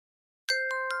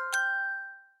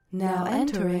Now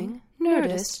entering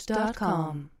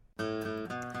Nerdist.com.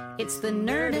 It's the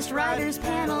Nerdist Writers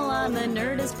Panel on the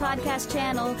Nerdist Podcast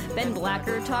Channel. Ben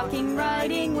Blacker talking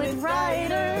writing with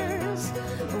writers.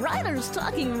 Writers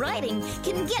talking writing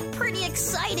can get pretty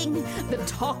exciting. The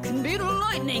talk can be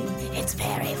lightning. It's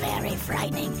very, very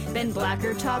frightening. Ben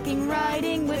Blacker talking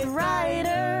writing with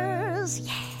writers.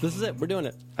 Yeah. This is it. We're doing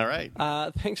it. All right.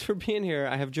 Thanks for being here.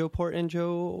 I have Port and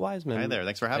Joe Wiseman. Hi there.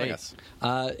 Thanks for having us.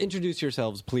 Introduce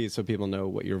yourselves, please, so people know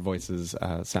what your voices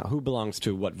sound. Who belongs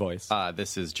to what voice?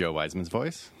 This is Joe Wiseman's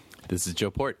voice. This is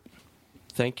Joe Port.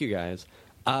 Thank you, guys.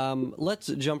 Let's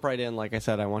jump right in. Like I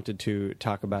said, I wanted to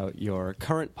talk about your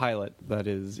current pilot. That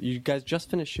is, you guys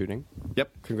just finished shooting. Yep.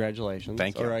 Congratulations.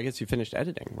 Thank you. Or I guess you finished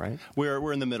editing, right?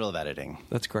 We're in the middle of editing.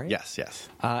 That's great. Yes, yes.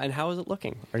 And how is it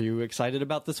looking? Are you excited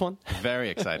about this one? Very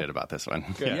excited about this one.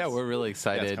 Yes. Yeah, we're really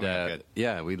excited.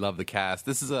 Yeah, we love the cast.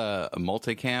 This is a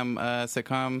multicam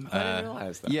sitcom. I didn't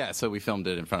realize that. Yeah, so we filmed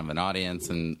it in front of an audience,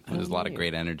 and there was a lot of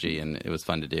great energy, and it was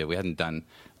fun to do. We hadn't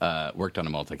worked on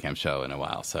a multicam show in a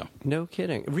while, so. No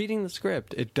kidding. Reading the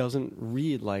script, it doesn't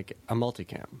read like a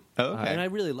multicam. Oh, okay. And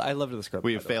I loved the script.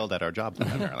 We have failed at our job,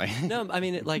 apparently. No, I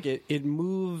mean, it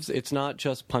moves. It's not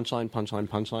just punchline.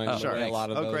 Oh, sure. A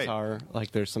lot of those great. are.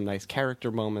 Like, there's some nice character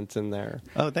moments in there.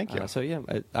 Oh, thank you. So, yeah,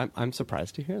 I'm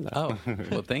surprised to hear that. Oh,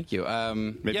 well, thank you.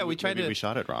 We tried to. We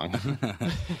shot it wrong.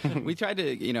 We tried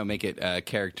to, make it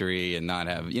character-y and not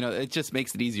have, it just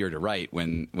makes it easier to write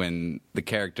when the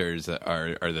characters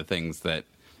are the things that,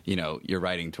 you're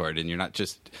writing toward, and you're not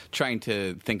just trying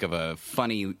to think of a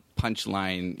funny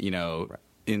punchline, Right.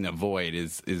 in a void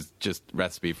is just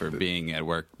recipe for being at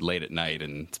work late at night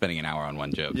and spending an hour on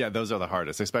one joke. Yeah, those are the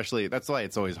hardest. Especially, that's why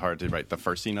it's always hard to write the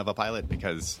first scene of a pilot,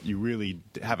 because you really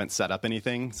haven't set up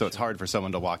anything. So it's hard for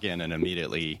someone to walk in and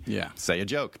immediately say a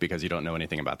joke because you don't know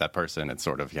anything about that person. It's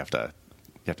sort of, you have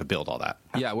to build all that.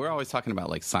 Yeah, we're always talking about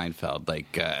like Seinfeld.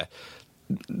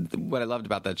 What I loved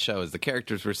about that show is the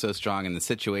characters were so strong and the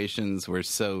situations were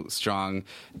so strong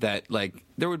that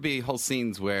there would be whole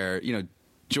scenes where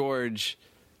George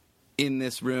in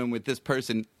this room with this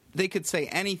person, they could say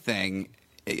anything.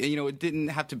 It didn't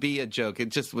have to be a joke. It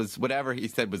just was whatever he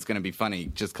said was going to be funny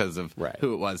just because of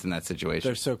who it was in that situation.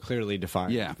 They're so clearly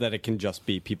defined that it can just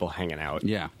be people hanging out.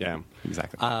 Yeah,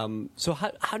 exactly. So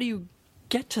how do you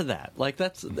get to that?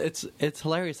 It's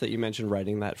hilarious that you mentioned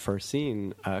writing that first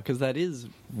scene, because that is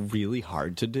really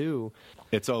hard to do.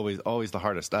 It's always the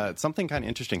hardest. Something kind of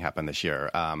interesting happened this year.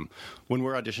 When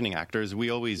we're auditioning actors, we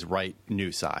always write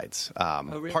new sides.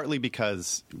 Really? Partly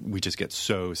because we just get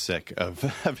so sick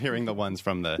of hearing the ones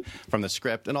from the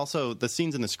script, and also the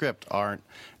scenes in the script aren't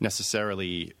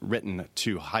necessarily written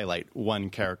to highlight one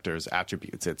character's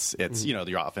attributes. It's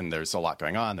you're often, there's a lot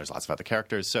going on. There's lots of other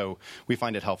characters, so we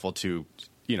find it helpful to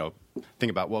think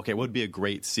about, what would be a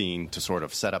great scene to sort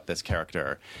of set up this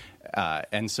character.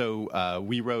 And so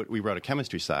we wrote a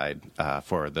chemistry side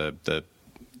for the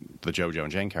Joe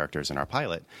and Jane characters in our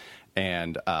pilot,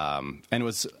 and it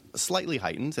was slightly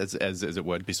heightened as it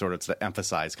would be, sort of to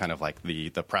emphasize kind of like the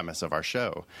premise of our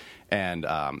show, and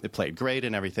it played great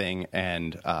and everything,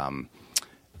 and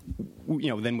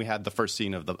then we had the first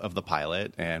scene of the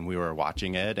pilot, and we were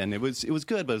watching it, and it was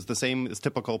good, but it was the same as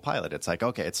typical pilot. It's like,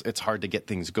 okay, it's hard to get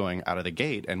things going out of the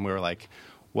gate, and we were like,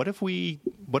 what if we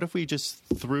just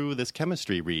threw this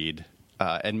chemistry read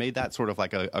and made that sort of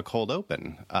like a cold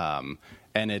open, and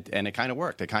it kind of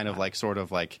worked. It kind of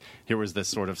here was this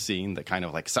sort of scene that kind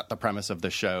of like set the premise of the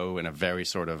show in a very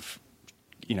sort of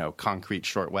concrete,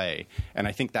 short way. And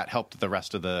I think that helped the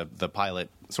rest of the pilot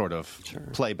sort of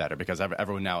play better, because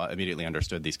everyone now immediately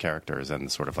understood these characters and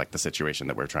sort of like the situation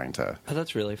that we're trying to... Oh,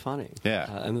 that's really funny. Yeah.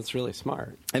 And that's really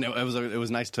smart. And it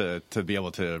was nice to be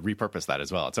able to repurpose that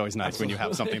as well. It's always nice when you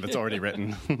have something that's already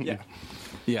written. Yeah.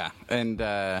 Yeah. And,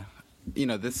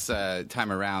 this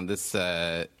time around, this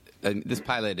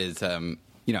pilot is,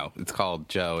 it's called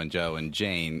Joe and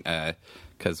Jane,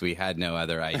 because we had no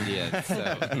other ideas.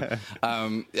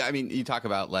 So, you talk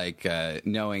about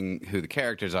knowing who the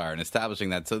characters are and establishing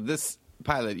that. So this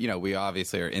pilot, we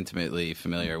obviously are intimately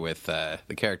familiar with the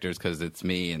characters because it's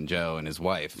me and Joe and his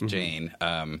wife, Jane,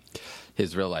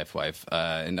 his real life wife.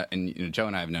 And Joe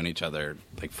and I have known each other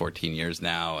 14 years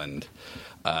now, and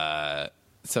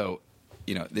so.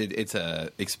 It's a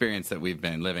experience that we've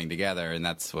been living together, and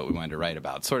that's what we wanted to write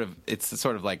about. It's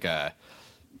sort of like a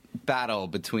battle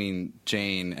between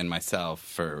Jane and myself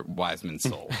for Wiseman's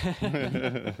soul.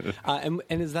 And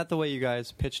is that the way you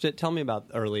guys pitched it? Tell me about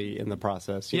early in the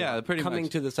process. Yeah, pretty coming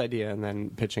much. to this idea and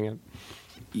then pitching it.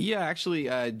 Yeah, actually,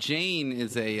 Jane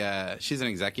is she's an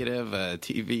executive, a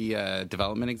TV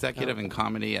development executive in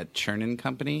comedy at Churn &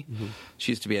 Company. Mm-hmm.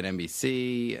 She used to be at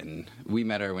NBC, and we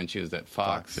met her when she was at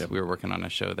Fox. Yep. We were working on a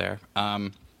show there.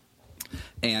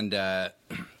 And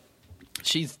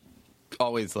she's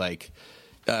always like...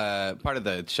 part of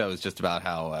the show is just about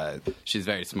how she's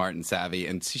very smart and savvy,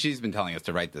 and she's been telling us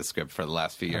to write this script for the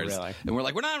last few years. Really? And we're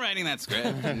like, we're not writing that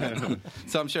script.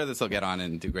 So I'm sure this will get on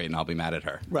and do great, and I'll be mad at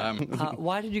her. Right.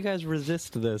 Why did you guys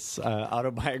resist this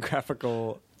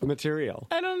autobiographical material?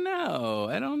 I don't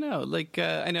know. Like,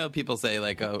 I know people say,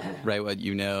 like, oh, write what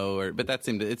you know, but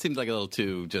it seemed like a little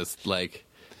too just, like...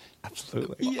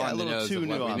 Absolutely. Yeah, a little too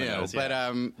new on the nose.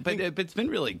 Yeah. But it's been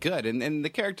really good. And the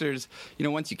characters,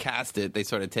 once you cast it, they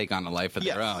sort of take on a life of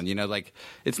their own. Like,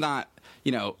 it's not,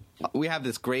 we have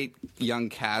this great young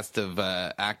cast of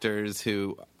actors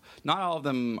who... Not all of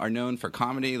them are known for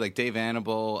comedy. Like Dave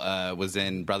Annable was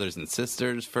in Brothers and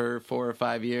Sisters for 4 or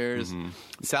 5 years. Mm-hmm.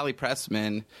 Sally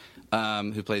Pressman,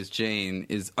 who plays Jane,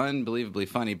 is unbelievably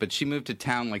funny. But she moved to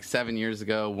town like 7 years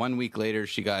ago. 1 week later,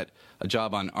 she got a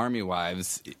job on Army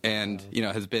Wives and,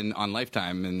 has been on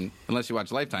Lifetime. And unless you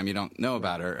watch Lifetime, you don't know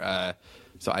about her.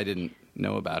 So I didn't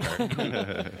know about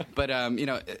her. But,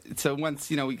 so once,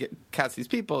 we cast these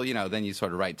people, then you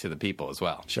sort of write to the people as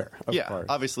well. Sure. Of course.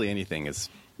 Obviously anything is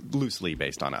loosely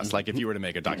based on us. Like if you were to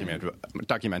make a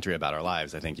documentary about our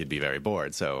lives, I think you'd be very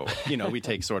bored. So, we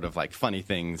take sort of like funny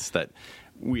things that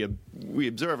we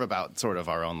observe about sort of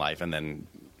our own life and then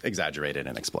exaggerate it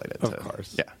and exploit it. Of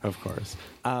course. Yeah. Of course.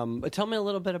 But tell me a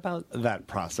little bit about that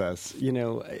process.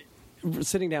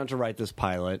 Sitting down to write this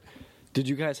pilot, did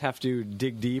you guys have to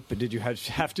dig deep? Did you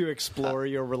have to explore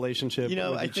your relationship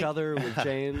with each other, with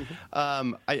Jane?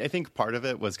 I think part of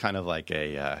it was kind of like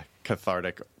a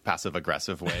cathartic,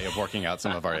 passive-aggressive way of working out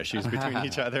some of our issues between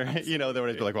each other. They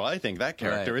would be like, well, I think that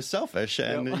character is selfish.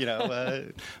 And,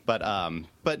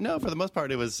 but no, for the most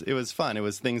part, it was fun. It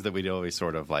was things that we'd always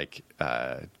sort of like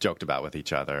joked about with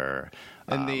each other.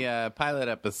 In the pilot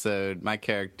episode, my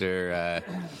character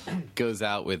goes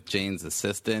out with Jane's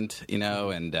assistant,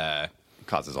 and...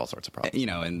 causes all sorts of problems.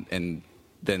 And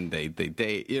then they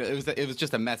it was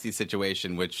just a messy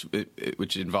situation which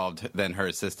involved then her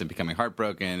assistant becoming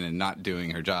heartbroken and not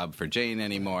doing her job for Jane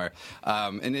anymore.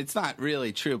 And it's not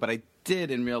really true, but I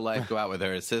did in real life go out with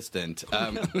her assistant.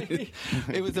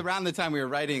 It was around the time we were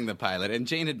writing the pilot, and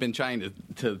Jane had been trying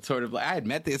to sort of, I had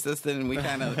met the assistant, and we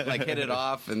kind of like hit it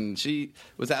off, and she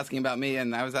was asking about me,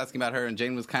 and I was asking about her, and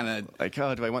Jane was kind of like,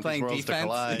 oh, do I want playing these worlds defense? To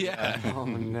collide? Yeah. Oh,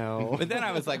 no. But then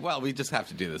I was like, well, we just have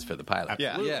to do this for the pilot.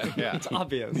 Yeah. It's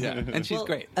obvious. Yeah. And she's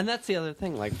great. And that's the other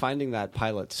thing, like finding that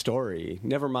pilot story,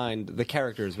 never mind the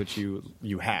characters which you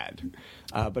had,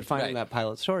 but finding that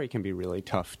pilot story can be really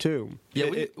tough, too.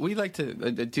 Yeah, we like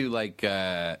to do like,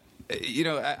 I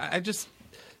just...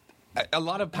 A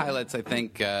lot of pilots, I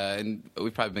think, and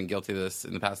we've probably been guilty of this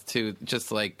in the past, too,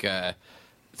 just like...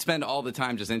 spend all the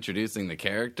time just introducing the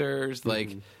characters.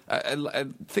 Like, I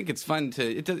think it's fun to...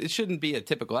 It shouldn't be a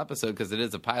typical episode because it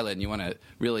is a pilot and you want to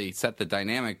really set the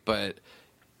dynamic, but,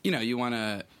 you want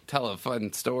to tell a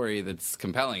fun story that's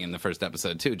compelling in the first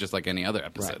episode, too, just like any other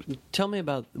episode. Right. Tell me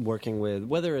about working with,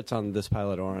 whether it's on this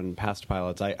pilot or on past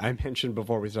pilots. I mentioned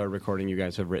before we started recording, you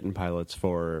guys have written pilots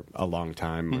for a long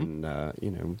time,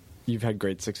 and, you've had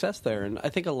great success there. And I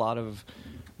think a lot of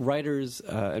writers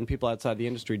and people outside the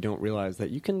industry don't realize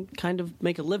that you can kind of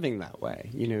make a living that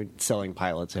way, selling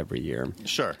pilots every year.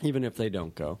 Sure. Even if they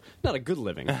don't go. Not a good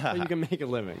living, but you can make a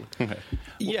living.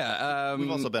 Yeah. We've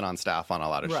also been on staff on a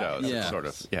lot of shows. Yeah. Sort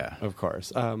of, yeah. Of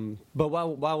course. But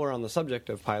while we're on the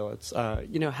subject of pilots,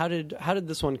 how did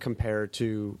this one compare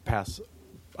to past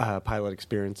pilot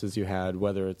experiences you had,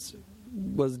 whether it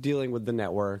was dealing with the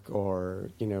network or,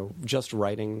 just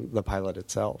writing the pilot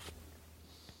itself?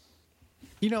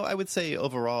 I would say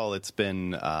overall it's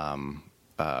been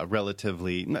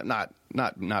relatively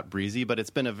not breezy, but it's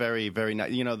been a very, very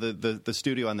nice. The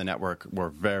studio and the network were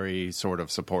very sort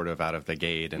of supportive out of the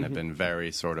gate and have been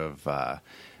very sort of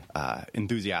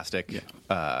enthusiastic.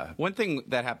 Yeah. One thing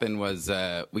that happened was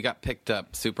we got picked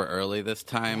up super early this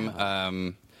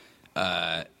time.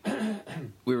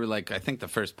 We were like, I think the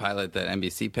first pilot that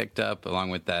NBC picked up, along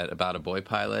with that About a Boy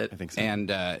pilot. I think so. And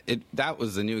that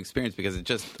was a new experience because it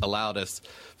just allowed us,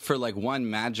 for like one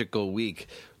magical week,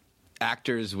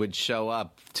 actors would show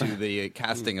up to the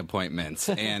casting appointments,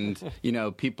 and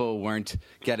people weren't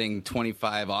getting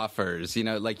 25 offers.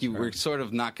 Like were sort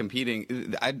of not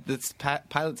competing. This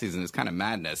pilot season is kind of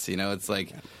madness. It's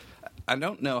like. I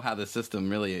don't know how the system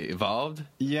really evolved.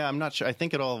 Yeah, I'm not sure. I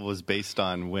think it all was based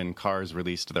on when Cars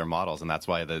released their models, and that's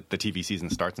why the TV season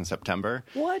starts in September.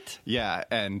 What? Yeah,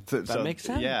 and that makes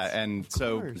sense. Yeah, and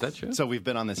so Is that true? So we've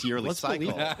been on this yearly Let's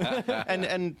cycle,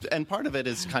 believe and part of it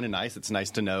is kind of nice. It's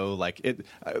nice to know, like, it.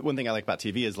 One thing I like about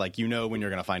TV is, like, you know when you're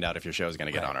going to find out if your show is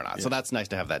going to get on or not. So that's nice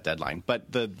to have that deadline.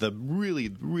 But the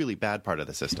really, really bad part of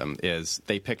the system is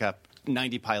they pick up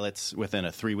 90 pilots within a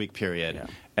 3-week period,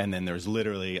 and then there's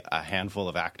literally a handful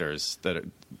of actors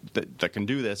that can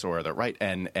do this or that write,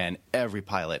 and every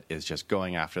pilot is just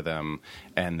going after them,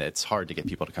 and it's hard to get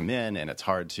people to come in, and it's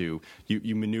hard to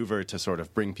you maneuver to sort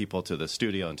of bring people to the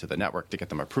studio and to the network to get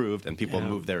them approved, and people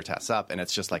move their tests up, and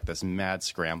it's just like this mad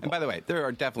scramble. And by the way, there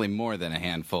are definitely more than a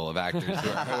handful of actors who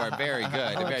are very good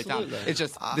and very talented. It's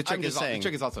just the trick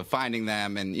is also finding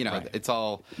them, and it's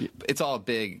all a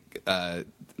big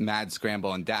mad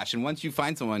scramble and dash. And once you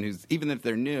find someone who's, even if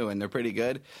they're new and they're pretty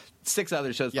good, 6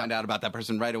 other shows find out about that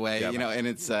person right away. And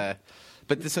it's so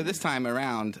this time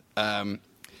around,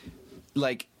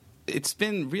 like, it's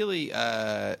been really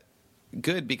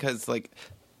good because, like,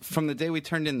 from the day we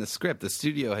turned in the script, the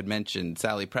studio had mentioned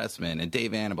Sally Pressman and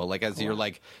Dave Annable, like, as your,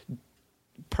 like,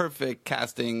 perfect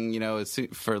casting,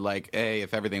 for, like,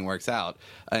 if everything works out.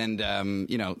 And,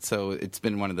 so it's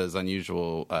been one of those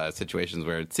unusual situations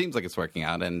where it seems like it's working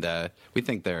out, and we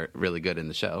think they're really good in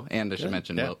the show. And I should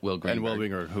mention Will Greenberg. And Will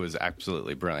Greenberg, who is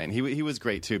absolutely brilliant. He was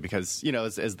great, too, because,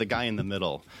 as the guy in the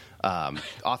middle,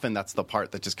 often that's the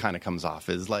part that just kind of comes off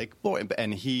as, like, boy.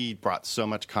 And he brought so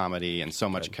much comedy and so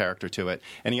much character to it.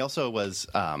 And he also was,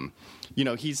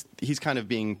 he's kind of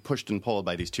being pushed and pulled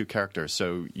by these two characters.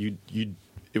 So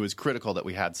it was critical that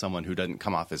we had someone who doesn't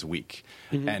come off as weak,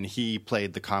 and he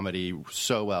played the comedy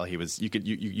so well.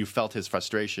 You felt his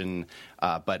frustration,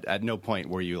 but at no point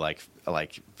were you like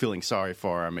feeling sorry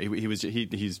for him. He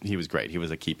was great. He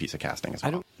was a key piece of casting as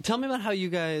well. Tell me about how you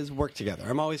guys work together.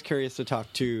 I'm always curious to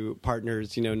talk to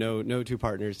partners. No two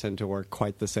partners tend to work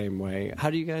quite the same way. How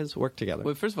do you guys work together?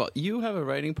 Well, first of all, you have a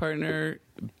writing partner,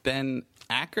 Ben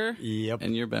Acker. Yep.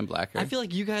 And you're Ben Blacker. I feel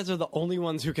like you guys are the only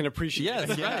ones who can appreciate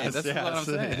it. Yes, that's what I'm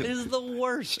saying. It is the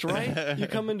worst, right? You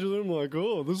come into the room like,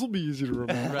 oh, this will be easy to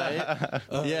remember. Right?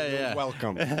 Yeah.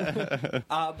 Welcome.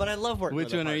 But I love working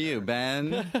Which with a one are partner. you,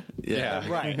 Ben? Yeah,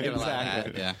 right, Give a lot of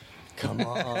exactly. that, yeah. Come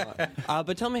on.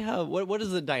 But tell me what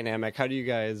is the dynamic? How do you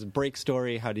guys break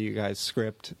story? How do you guys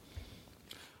script?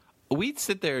 We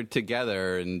sit there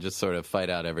together and just sort of fight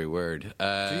out every word.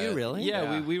 Do you really?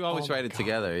 Yeah, we always write it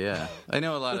together, yeah. I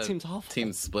know a lot That of seems awful.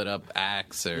 teams split up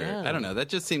acts, or Yeah. I don't know. That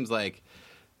just seems like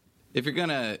if you're going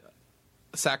to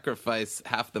sacrifice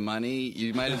half the money,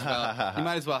 you might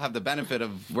as well have the benefit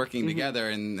of working together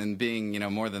and being,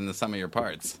 more than the sum of your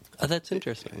parts. Oh, that's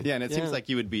interesting. Yeah, and it seems like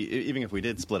you would be, even if we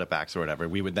did split up acts or whatever,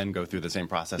 we would then go through the same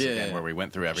process again where we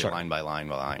went through every line by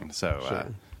line. So,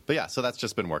 but yeah, so that's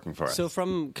just been working for us. So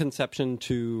from conception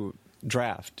to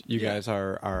draft, you guys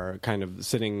are kind of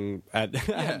sitting at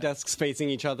desks facing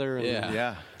each other. And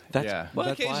Yeah. Well,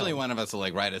 that's occasionally wild. one of us will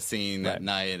like write a scene at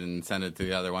night and send it to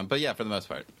the other one. But yeah, for the most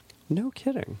part. No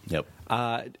kidding. Yep.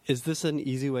 Is this an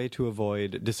easy way to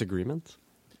avoid disagreements?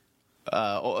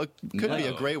 It could be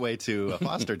a great way to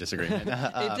foster disagreement.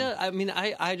 It does. I mean,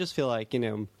 I just feel like,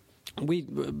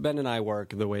 Ben and I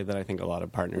work the way that I think a lot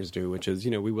of partners do, which is,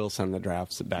 we will send the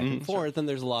drafts back and forth, and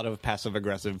there's a lot of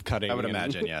passive-aggressive cutting. I would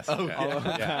imagine, yes. Throughout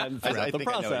I the think I know what you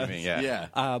process. mean,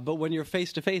 yeah. But when you're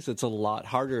face-to-face, it's a lot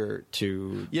harder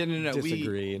to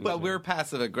disagree. We're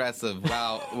passive-aggressive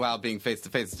while being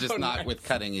face-to-face, just not with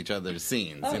cutting each other's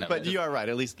scenes. But you are right.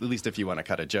 At least if you want to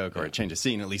cut a joke or change a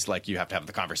scene, at least like you have to have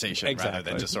the conversation rather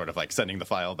than just sort of like sending the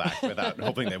file back without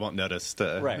hoping they won't notice.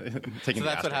 Taking So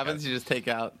that's what happens? You just take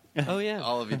out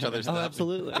all of each other's stuff? Oh,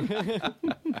 absolutely.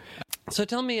 So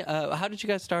tell me, how did you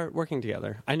guys start working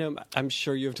together? I'm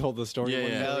sure you've told the story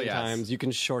 1 million times. You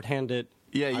can shorthand it.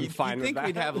 Yeah, I'm you fine with think that.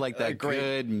 we'd have like that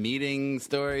good meeting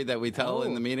story that we tell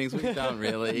in the meetings? We don't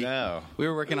really. No. We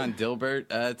were working on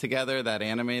Dilbert together, that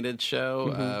animated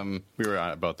show. We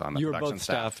were both on the You were production both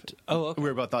staff. staffed. Oh, okay. We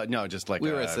were both just like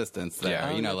We were assistants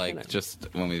there, Yeah. like just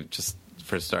when we just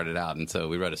first started out. And so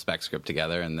we wrote a spec script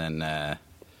together and then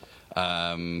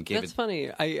That's funny.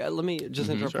 Let me just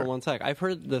interrupt for 1 sec. I've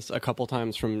heard this a couple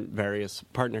times from various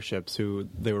partnerships who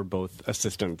they were both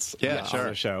assistants on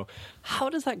the show. How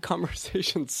does that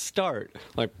conversation start?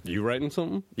 Like, you writing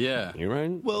something? Yeah. You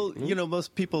writing? Well,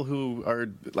 most people who are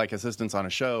like assistants on a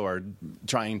show are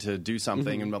trying to do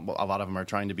something, and a lot of them are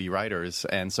trying to be writers.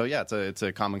 And so, yeah, it's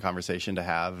a common conversation to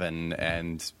have,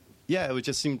 and yeah, it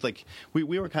just seemed like we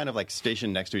were kind of like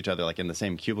stationed next to each other, like in the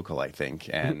same cubicle, I think,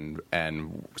 and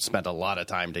spent a lot of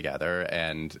time together,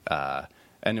 and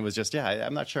And it was just,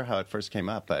 I'm not sure how it first came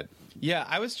up, but Yeah,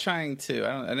 I was trying to.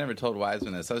 I never told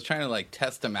Wiseman this. I was trying to like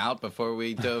test him out before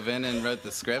we dove in and wrote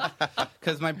the script,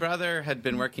 because my brother had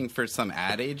been working for some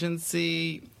ad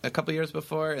agency a couple years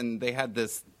before, and they had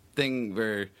this thing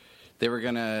where they were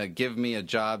gonna give me a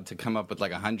job to come up with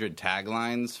like 100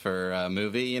 taglines for a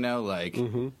movie, like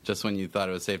just when you thought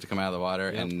it was safe to come out of the water,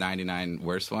 and 99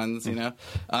 worse ones,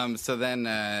 So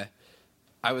then.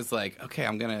 I was like, okay,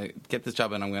 I'm going to get this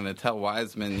job and I'm going to tell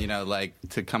Wiseman,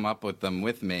 to come up with them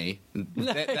with me.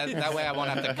 That way I won't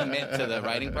have to commit to the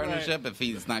writing partnership if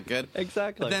he's not good.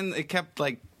 Exactly. But then it kept,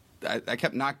 I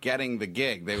kept not getting the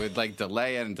gig. They would,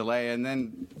 delay it, and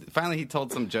then finally he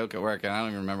told some joke at work, and I don't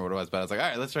even remember what it was, but I was like,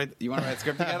 all right, you want to write a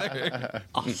script together?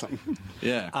 Awesome.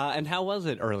 Yeah. And how was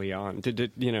it early on?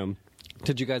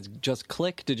 Did you guys just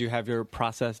click? Did you have your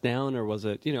process down, or was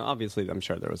it, obviously I'm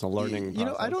sure there was a learning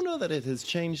process. I don't know that it has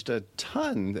changed a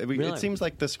ton. Really? It seems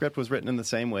like the script was written in the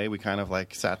same way. We kind of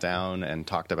sat down and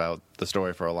talked about the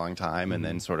story for a long time, and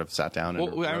then sort of sat down and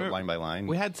wrote line by line.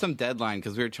 We had some deadline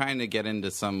because we were trying to get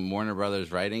into some Warner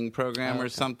Brothers writing program or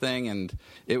something, and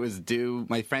it was due.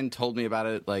 My friend told me about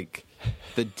it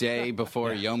the day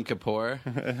before Yom Kippur,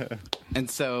 and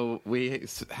so we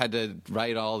had to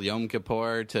write all Yom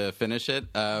Kippur to finish it,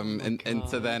 and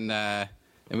so then and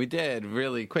we did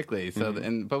really quickly. So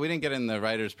but we didn't get in the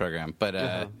writers program, but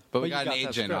we got an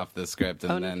agent off the script,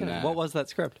 and then what was that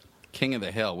script? King of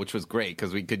the Hill, which was great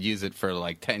because we could use it for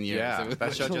 10 years. Yeah,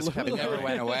 that show just kept never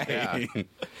went away. Yeah.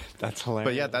 That's hilarious.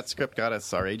 But yeah, that script got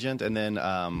us our agent, and then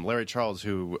Larry Charles,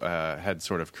 who had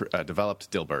sort of developed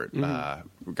Dilbert,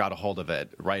 got a hold of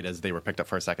it right as they were picked up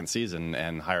for a second season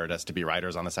and hired us to be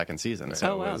writers on the second season.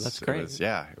 So wow, that's great.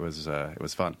 It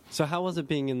was fun. So how was it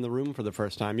being in the room for the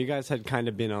first time? You guys had kind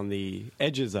of been on the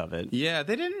edges of it. Yeah,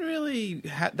 they didn't really.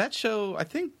 That show, I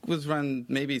think, was run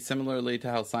maybe similarly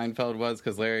to how Seinfeld was,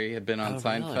 because Larry had been on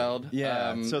Seinfeld. Really?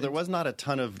 Yeah, so there was not a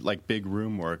ton of big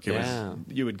room work. It was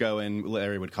you would go in,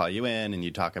 Larry would call you in, and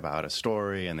you'd talk about a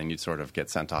story, and then you'd sort of get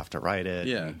sent off to write it.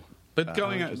 Yeah. But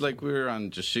going on, we were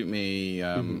on Just Shoot Me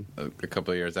a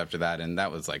couple of years after that, and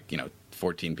that was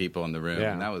 14 people in the room,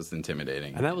 and that was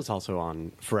intimidating. And that was also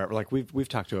on forever. We've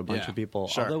talked to a bunch of people,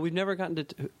 although we've never gotten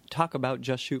to talk about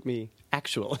Just Shoot Me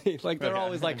actually. They're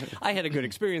always I had a good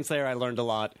experience there, I learned a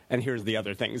lot, and here's the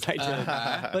other things I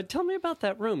did. But tell me about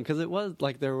that room, because it was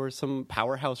there were some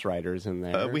powerhouse writers in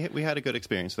there. We had a good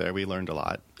experience there. We learned a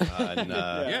lot. And,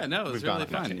 it was really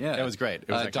fun. Yeah, it was great. It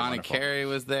was Donna wonderful. Carey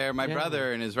was there. My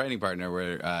brother and his writing partner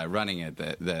were running it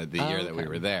the year that we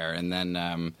were there, and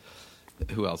then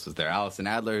who else was there? Allison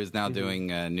Adler, who's now doing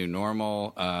New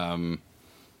Normal.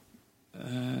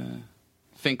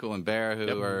 Finkel and Bear,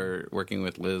 who are working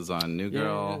with Liz on New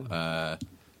Girl. But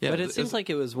it seems like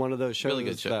it was one of those shows really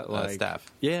good that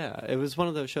staff. Yeah, it was one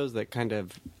of those shows that kind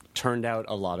of turned out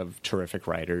a lot of terrific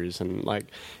writers, and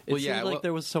seemed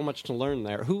there was so much to learn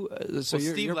there.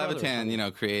 Steve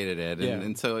Levitan, created it,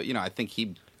 and so I think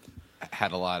he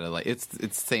had a lot of it's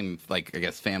same I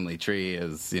guess family tree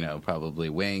as probably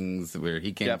Wings, where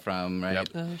he came from, right?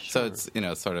 Sure. So it's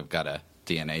sort of got a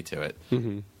DNA to it.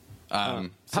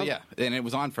 And it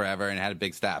was on forever and it had a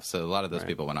big staff, so a lot of those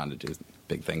people went on to do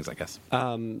big things, I guess.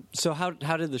 So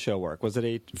how did the show work? Was it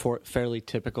a fairly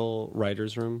typical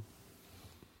writer's room?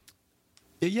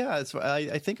 Yeah,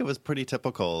 I think it was pretty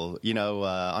typical.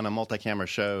 On a multi-camera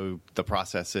show, the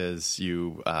process is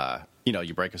you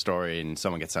break a story and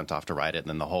someone gets sent off to write it, and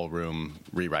then the whole room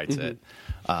rewrites it.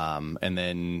 And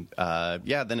then,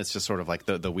 then it's just sort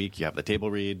of the week. You have the table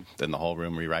read, then the whole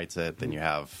room rewrites it. Then you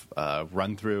have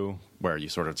run through, where you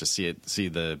sort of just see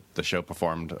the show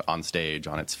performed on stage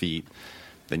on its feet.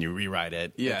 Then you rewrite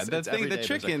it. Yeah, the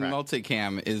trick in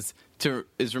multicam is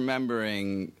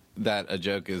remembering that a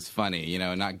joke is funny,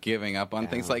 not giving up on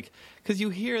things because you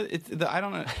hear I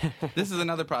don't know. This is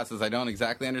another process. I don't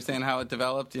exactly understand how it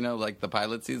developed. The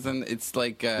pilot season. It's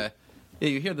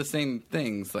you hear the same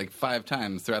things 5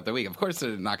 times throughout the week. Of course,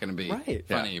 they're not going to be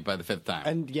funny by the 5th time.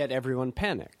 And yet everyone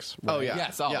panics. Right? Oh yeah,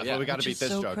 yes, well, we got to beat this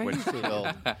joke.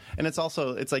 And it's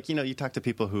also you talk to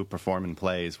people who perform in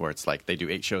plays where it's they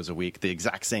do 8 shows a week, the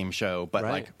exact same show,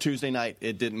 but Tuesday night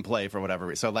it didn't play for whatever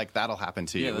reason. So that'll happen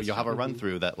to you. You'll have a run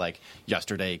through that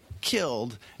yesterday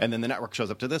killed, and then the network shows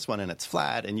up to this one and it's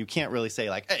flat, and you can't really say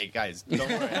hey guys, don't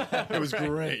worry, it was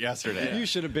great yesterday. You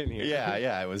should have been here.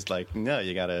 Yeah. It was no,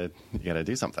 you gotta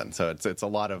do something. So it's a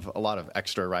lot of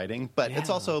extra writing, but it's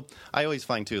also, I always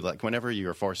find too, whenever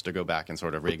you're forced to go back and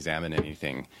sort of re-examine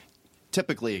anything,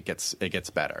 typically it gets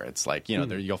better. It's like, you know,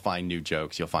 there, you'll find new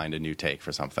jokes, you'll find a new take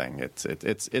for something.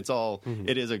 It's all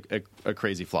it is a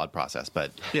crazy flawed process,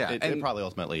 but it probably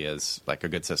ultimately is like a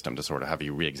good system to sort of have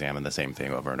you re-examine the same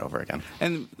thing over and over again.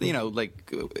 And you know,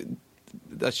 like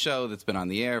a show that's been on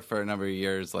the air for a number of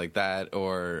years like that,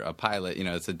 or a pilot, you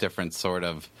know, it's a different sort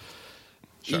of.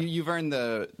 Sure. You've earned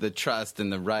the trust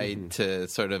and the right to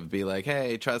sort of be like,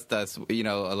 hey, trust us, you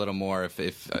know, a little more.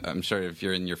 If I'm sure if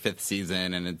you're in your 5th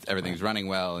season and everything's running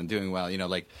well and doing well, you know,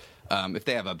 like if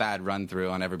they have a bad run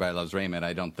through on Everybody Loves Raymond,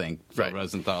 I don't think Phil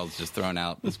Rosenthal's just thrown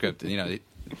out the script. You know,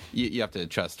 you have to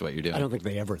trust what you're doing. I don't think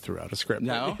they ever threw out a script.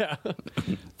 No, yeah.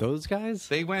 Those guys,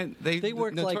 they worked like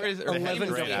 11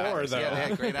 to 4 though. Yeah, they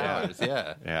had great hours.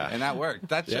 Yeah, and that worked.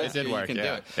 That shows you can do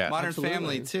it. Yeah. Modern Absolutely.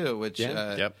 Family too, which.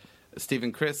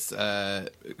 Stephen Chris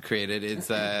created. It's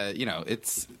you know,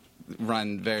 it's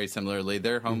run very similarly.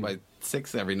 They're home by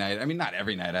 6 every night. I mean, not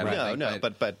every night. I don't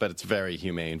think, but it's very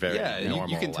humane, very normal.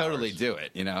 You can totally hours. do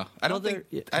it. You know, I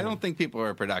don't think people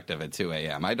are productive at 2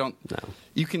 a.m. I don't. No.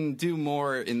 You can do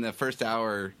more in the first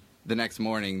hour the next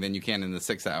morning than you can in the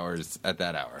 6 hours at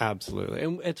that hour. Absolutely.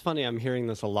 And it's funny, I'm hearing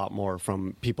this a lot more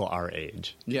from people our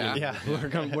age. Yeah.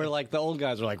 We're like, the old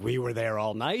guys are like, we were there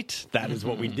all night. That is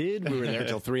what we did. We were there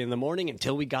till 3 a.m.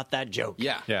 until we got that joke.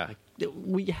 Yeah. Like,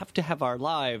 we have to have our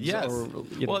lives. Yes. Or,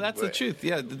 well, that's the truth.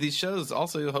 Yeah. These shows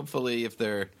also, hopefully, if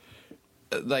they're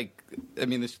like, I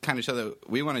mean, this kind of show that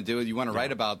we want to do, you want to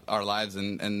write about our lives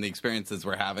and the experiences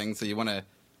we're having. So you want to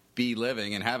be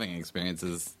living and having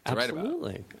experiences to write about.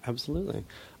 Absolutely.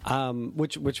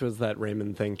 Which was that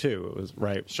Raymond thing too. It was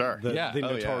right. Sure. The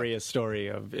notorious story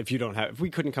of if we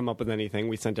couldn't come up with anything,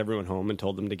 we sent everyone home and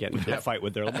told them to get into a fight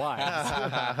with their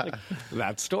wives.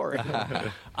 That story.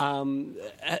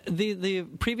 The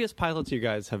previous pilots you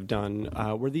guys have done,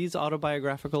 were these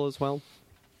autobiographical as well?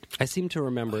 I seem to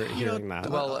remember hearing that.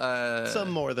 Well,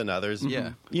 some more than others.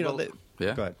 Yeah. You know,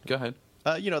 Go ahead.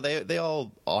 You know, they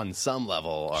all on some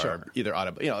level are either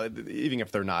even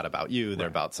if they're not about you, they're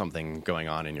about something going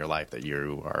on in your life that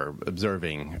you are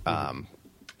observing.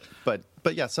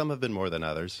 But yeah, some have been more than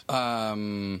others.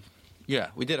 Yeah,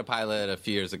 we did a pilot a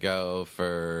few years ago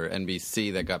for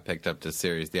NBC that got picked up to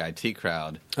series The IT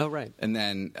Crowd. Oh, right. And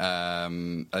then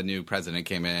a new president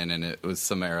came in, and it was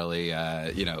summarily,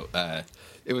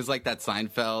 it was like that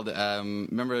Seinfeld.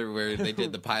 Remember where they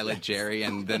did the pilot, Jerry,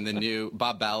 and then the new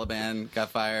Bob Balaban got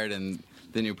fired, and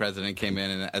the new president came in,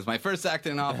 and as my first act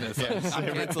in office,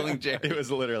 I'm canceling Jerry. It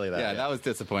was literally that. Yeah, that was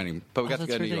disappointing. But we got to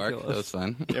go to New York. That was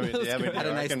fun. Yeah, we had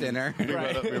a nice dinner. We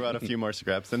wrote a few more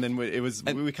scripts, and then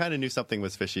we kind of knew something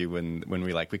was fishy when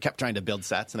we kept trying to build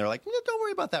sets, and they were like, no, "Don't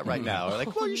worry about that right now." We're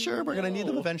like, "Well, you sure? We're going to need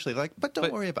them eventually." They're like, "But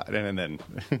don't worry about it." And then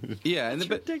it's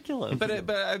ridiculous.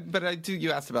 But I do.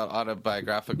 You asked about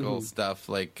autobiographical stuff.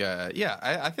 Like,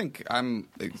 I think I'm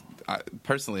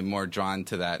personally more drawn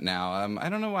to that now. I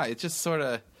don't know why. It just sort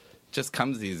of just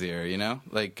comes easier, you know?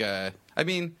 Like, I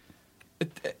mean,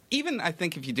 even I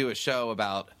think if you do a show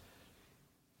about,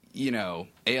 you know,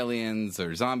 aliens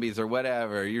or zombies or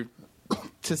whatever, you're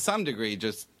to some degree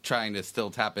just trying to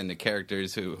still tap into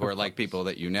characters who are like people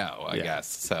that you know, I guess.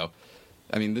 So,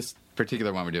 I mean, this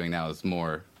particular one we're doing now is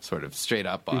more sort of straight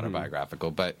up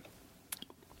autobiographical, but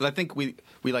I think we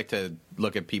like to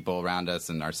look at people around us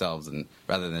and ourselves, and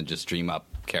rather than just dream up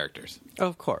characters.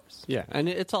 Of course, yeah, and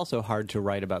it's also hard to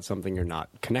write about something you're not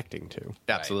connecting to.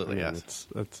 Absolutely, I mean,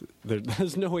 yes.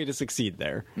 There's no way to succeed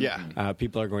there. Yeah,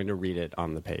 people are going to read it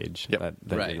on the page that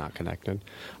you're not connected.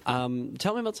 Tell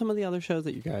me about some of the other shows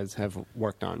that you guys have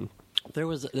worked on.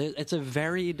 It's a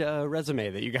varied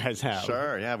resume that you guys have.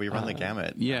 Sure, yeah, we run the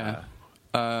gamut. Yeah.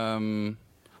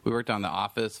 We worked on The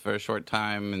Office for a short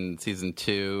time in season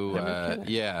 2.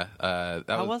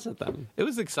 How was it then? It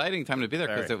was an exciting time to be there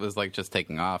because it was like just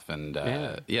taking off, and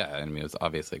I mean, it was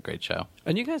obviously a great show.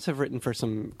 And you guys have written for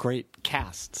some great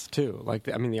casts too.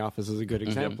 Like, I mean, The Office is a good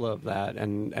example of that.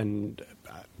 And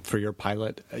for your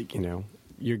pilot, you know,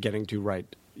 you're getting to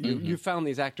write. You found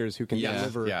these actors who can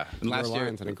deliver their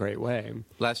lines in a great way.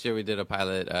 Last year we did a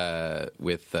pilot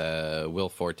with Will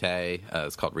Forte.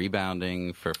 It's called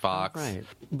Rebounding for Fox. Right.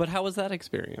 But how was that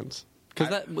experience?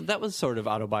 Because that was sort of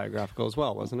autobiographical as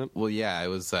well, wasn't it? Well, yeah, it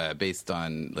was based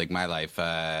on like my life.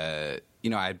 You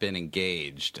know, I had been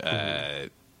engaged. And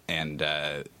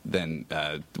then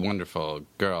wonderful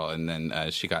girl, and then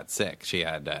she got sick. She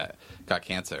had got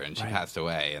cancer, and she passed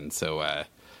away. And so, of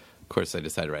course, I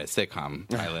decided to write a sitcom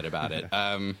pilot about it.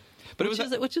 But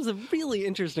which is a really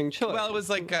interesting choice. Well, it was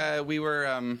like we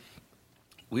were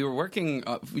working.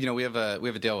 You know, we have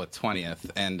a deal with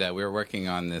 20th, and we were working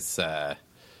on this one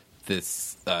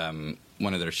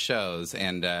of their shows,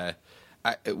 and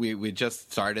we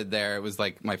just started there. It was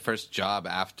like my first job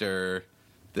after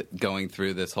going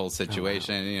through this whole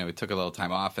situation. Oh, wow. We took a little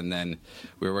time off, and then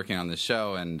we were working on the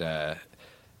show, and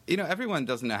everyone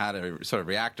doesn't know how to sort of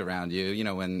react around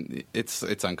you. When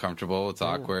it's uncomfortable, it's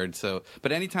awkward. So,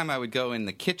 but anytime I would go in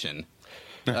the kitchen,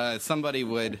 somebody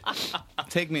would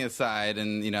take me aside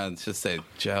and just say,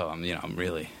 "Joe, I'm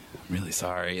really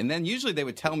sorry." And then usually they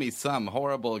would tell me some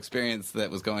horrible experience that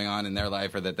was going on in their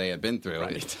life or that they had been through.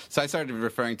 Right. So I started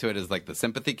referring to it as like the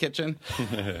sympathy kitchen,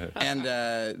 and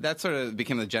that sort of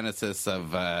became the genesis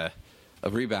of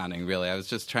rebounding. Really, I was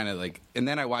just trying to and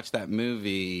then I watched that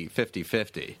movie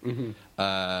 50-50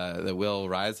 that Will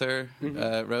Reiser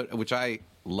wrote, which I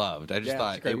loved. I just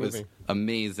thought it was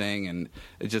amazing, and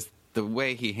it just the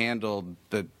way he handled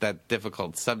that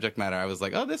difficult subject matter. I was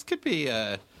like, oh, this could be.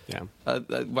 Why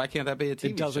can't that be a TV show?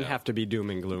 It doesn't have to be doom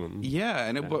and gloom. Yeah,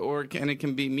 and it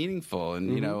can be meaningful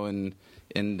and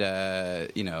and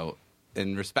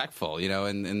respectful.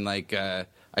 I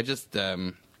just.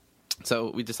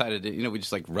 So we decided to, we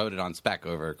just wrote it on spec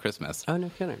over Christmas. Oh, no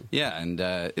kidding. Yeah, and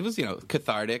it was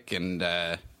cathartic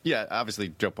and. Yeah,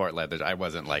 obviously Joe Portland. I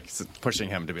wasn't pushing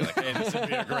him to be like, "Hey, this would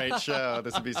be a great show.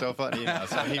 This would be so funny."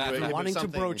 So he wanting to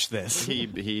broach this.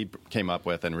 He came up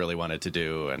with and really wanted to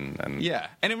do, and yeah.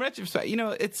 And in retrospect,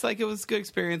 it's it was a good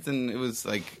experience, and it was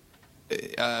we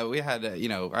had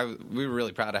we were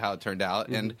really proud of how it turned out,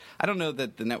 and I don't know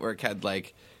that the network had were I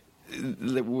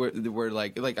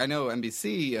know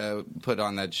NBC put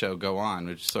on that show Go On,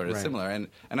 which is sort of similar, and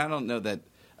I don't know that.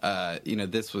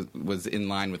 This was in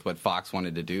line with what Fox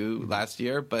wanted to do last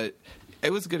year, but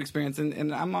it was a good experience,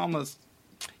 and I'm almost,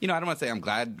 I don't want to say I'm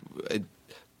glad it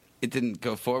didn't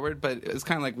go forward, but it was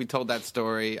kind of like we told that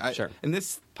story. Sure. And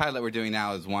this pilot we're doing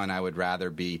now is one I would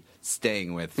rather be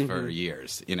staying with for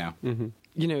years, Mm-hmm.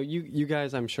 You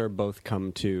guys, I'm sure, both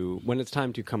come to, when it's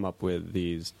time to come up with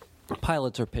these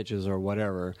pilots or pitches or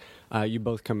whatever, you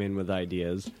both come in with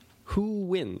ideas. Who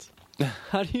wins?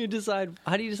 How do you decide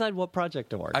what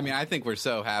project to work on? I mean, I think we're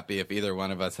so happy if either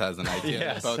one of us has an idea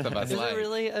that both of us Is like. it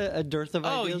really a dearth of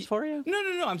ideas for you?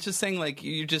 No. I'm just saying,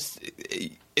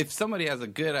 if somebody has a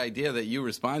good idea that you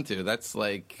respond to, that's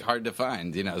hard to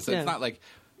find, So it's not like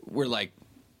we're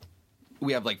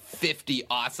we have 50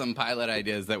 awesome pilot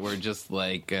ideas that we're just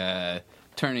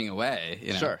turning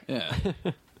away. Sure. Yeah.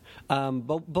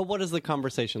 But what does the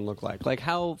conversation look like? Like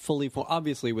how fully formed?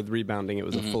 Obviously, with Rebounding, it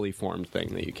was a fully formed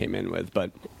thing that you came in with.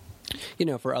 But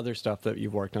for other stuff that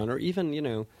you've worked on, or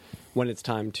even when it's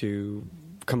time to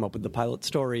come up with the pilot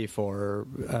story for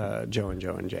Joe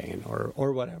and Jane,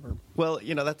 or whatever. Well,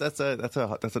 that's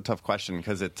a tough question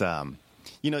because it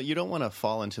you don't want to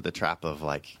fall into the trap of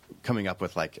coming up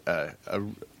with a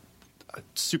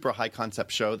super high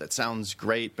concept show that sounds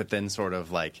great, but then sort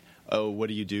of oh, what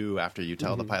do you do after you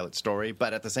tell the pilot story?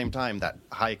 But at the same time, that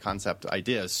high concept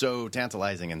idea is so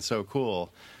tantalizing and so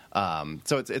cool.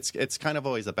 So it's kind of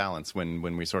always a balance when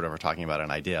we sort of are talking about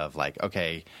an idea of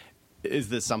okay, is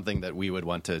this something that we would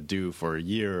want to do for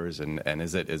years, and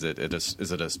is it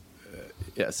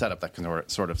a setup that can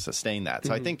sort of sustain that?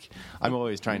 So I think I'm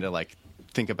always trying to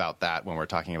think about that when we're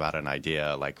talking about an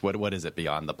idea, what is it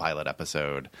beyond the pilot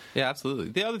episode? Yeah, absolutely.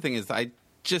 The other thing is I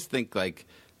just think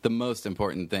the most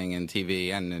important thing in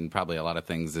TV and in probably a lot of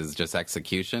things is just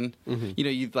execution.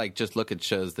 You just look at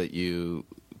shows that you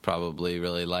probably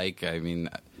really like. I mean,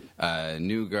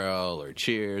 New Girl or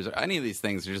Cheers or any of these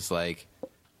things are just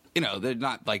they're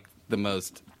not the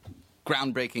most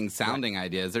groundbreaking sounding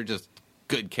ideas. They're just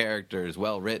good characters,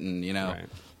 well written,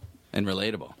 and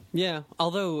relatable. Yeah,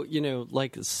 although,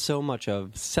 so much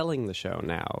of selling the show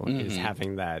now is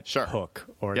having that hook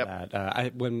or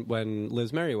that. When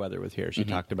Liz Merriweather was here, she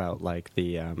talked about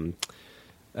the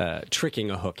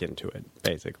tricking a hook into it,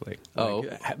 basically.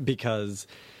 Because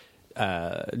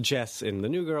Jess in The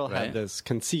New Girl had this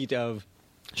conceit of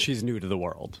she's new to the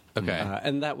world. Okay.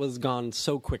 And that was gone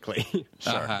so quickly.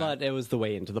 But it was the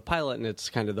way into the pilot, and it's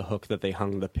kind of the hook that they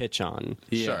hung the pitch on.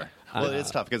 Yeah. Sure. Well,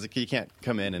 it's tough because you can't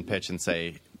come in and pitch and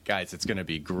say, guys, it's going to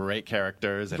be great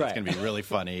characters and it's going to be really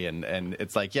funny, and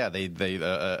it's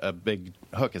a big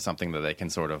hook is something that they can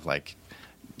sort of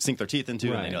sink their teeth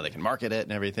into, and they know they can market it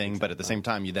and everything. But at the same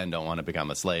time, you then don't want to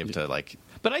become a slave to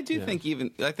But I do think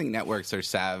I think networks are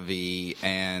savvy,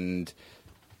 and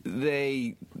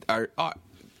they are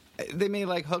they may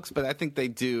like hooks, but I think they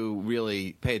do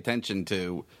really pay attention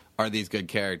to. Are these good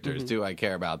characters? Do I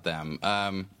care about them?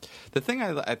 The thing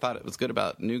I thought it was good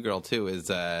about New Girl too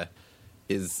is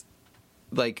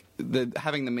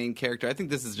having the main character. I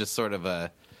think this is just sort of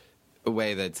a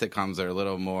way that sitcoms are a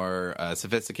little more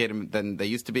sophisticated than they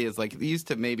used to be. Is they used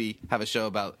to maybe have a show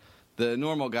about the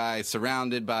normal guy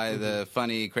surrounded by the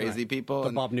funny, crazy people. The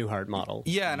And- Bob Newhart model.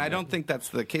 Yeah, and I don't think that's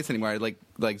the case anymore.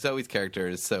 Like Zoe's character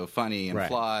is so funny and Right.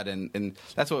 flawed, and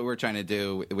that's what we're trying to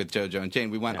do with JoJo and Jane.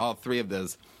 We want all three of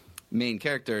those main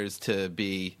characters to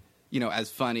be, as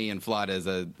funny and flawed as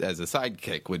a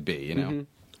sidekick would be.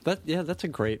 That's a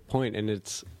great point, and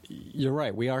you're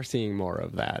right. We are seeing more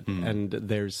of that, and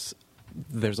there's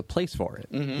a place for it.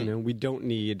 We don't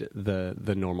need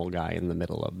the normal guy in the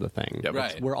middle of the thing. Yep.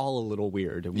 Right. We're all a little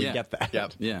weird, and we Yeah. get that.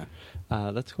 Yep. Yeah.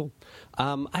 That's cool.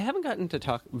 I haven't gotten to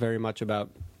talk very much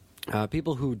about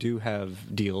people who do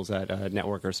have deals at a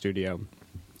network or studio,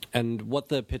 and what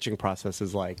the pitching process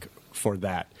is like for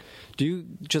that. Do you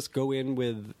just go in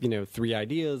with 3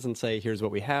 ideas and say, here's what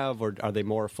we have, or are they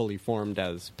more fully formed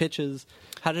as pitches?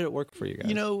 How did it work for you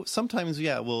guys? Sometimes,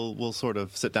 we'll sort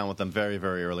of sit down with them very,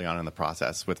 very early on in the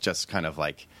process with just kind of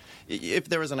like, if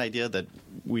there is an idea that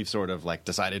we've sort of like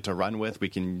decided to run with, we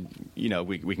can,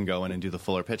 we can go in and do the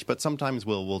fuller pitch. But sometimes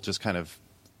we'll just kind of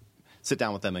sit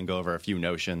down with them and go over a few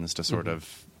notions to sort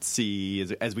of see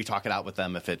as we talk it out with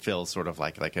them if it feels sort of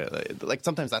like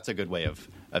sometimes that's a good way of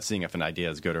seeing if an idea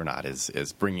is good or not is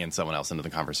bringing in someone else into the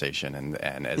conversation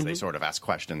and as they sort of ask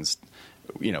questions,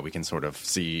 we can sort of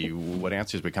see what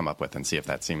answers we come up with and see if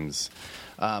that seems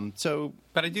so.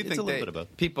 But I do it's think a little bit of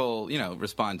both. people,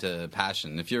 respond to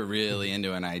passion. If you're really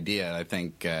into an idea, I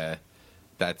think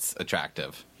that's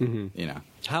attractive.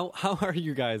 How are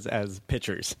you guys as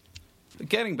pitchers?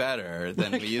 Getting better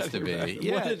than we used to be.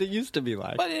 Yeah. What did it used to be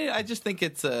like? But I just think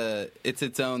it's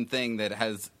its own thing that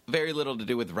has very little to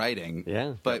do with writing.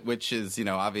 Yeah. But which is,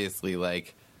 obviously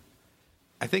like,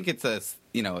 I think it's a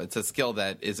skill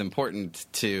that is important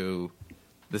to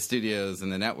the studios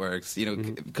and the networks,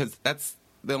 because that's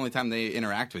the only time they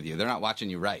interact with you. They're not watching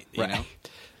you write, you know?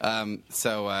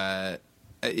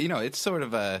 It's sort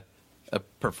of a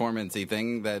performance-y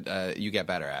thing that you get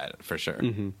better at, for sure.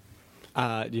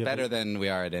 Better than we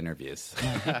are at interviews.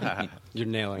 You're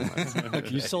nailing this.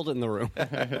 You sold it in the room.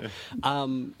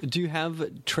 Do you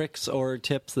have tricks or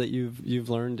tips that you've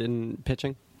learned in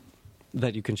pitching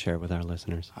that you can share with our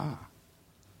listeners? Oh,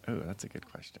 that's a good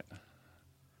question.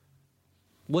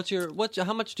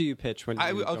 How much do you pitch when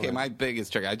you go in? My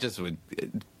biggest trick, I just would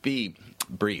be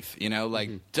brief,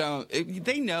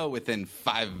 they know within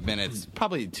 5 minutes,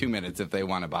 probably 2 minutes if they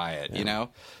want to buy it,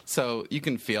 so you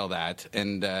can feel that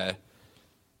and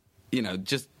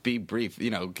just be brief,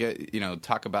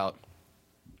 talk about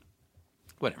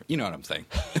whatever, you know what I'm saying.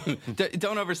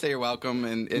 Don't overstay your welcome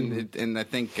and I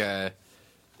think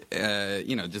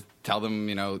just tell them,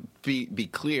 be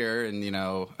clear and,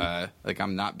 like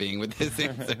I'm not being with this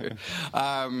answer.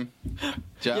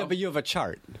 Joe? Yeah, but you have a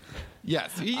chart.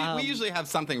 Yes, we usually have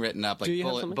something written up, like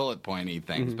bullet pointy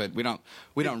things, but we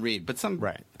don't read. But some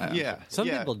Some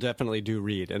people definitely do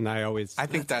read, and I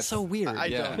think that's so weird. I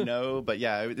don't know, but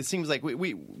it seems like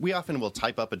we often will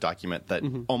type up a document that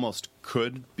almost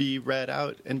could be read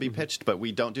out and be pitched, but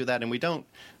we don't do that, and we don't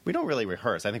really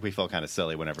rehearse. I think we feel kind of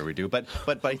silly whenever we do, but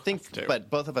I think but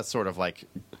both of us sort of like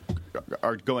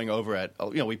are going over it.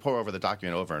 We pour over the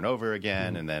document over and over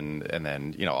again, and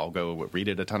then I'll go read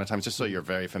it a ton of times just so you're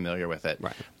very familiar with it.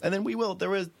 Right. And then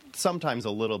there is sometimes a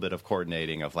little bit of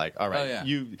coordinating of like, all right,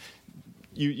 you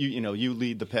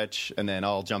lead the pitch, and then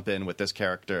I'll jump in with this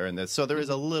character and this. So there is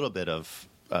a little bit of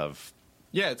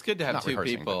it's good to have two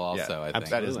people also. I think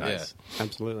that is nice. Yeah,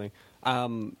 absolutely.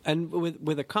 And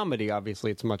with a comedy,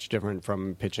 obviously, it's much different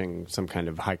from pitching some kind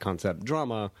of high concept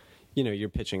drama. You're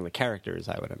pitching the characters,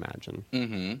 I would imagine.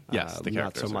 Mm-hmm. Yes, the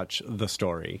characters. Not so much the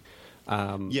story.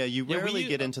 You rarely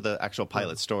get into the actual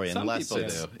pilot story unless people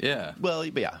it's... do. Yeah. Well,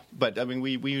 yeah. But, I mean,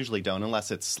 we usually don't unless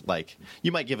it's like...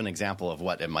 You might give an example of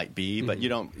what it might be, but you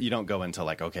don't go into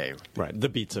like, okay... Right, the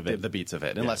beats of it. The beats of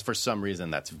it. Unless for some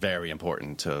reason that's very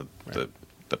important to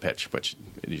the pitch, which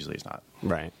it usually is not.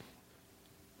 Right.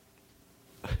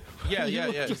 Yeah. You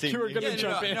were going to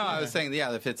jump in. No, I was saying,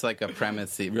 if it's like a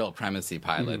real premise-y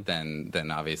pilot,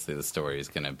 then obviously the story is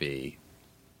going to be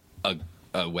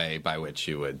a way by which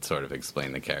you would sort of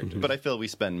explain the character. But I feel we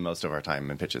spend most of our time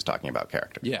in pitches talking about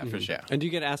character. Yeah, for sure. And do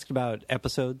you get asked about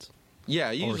episodes? Yeah,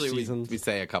 usually seasons? we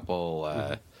say a couple,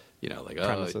 premises.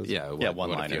 what a few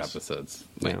one-liners. episodes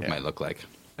might look like.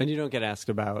 And you don't get asked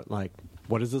about like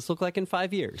what does this look like in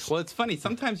 5 years? Well, it's funny.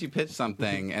 Sometimes you pitch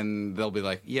something, and they'll be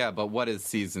like, "Yeah, but what is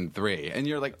season 3?" And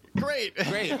you're like, Great.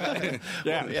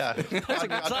 "Yeah." That's a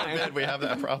good sign. We have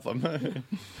that problem.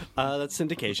 That's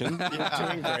syndication.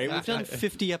 Doing great. We've done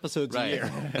 50 episodes a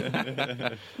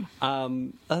year.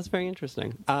 That's very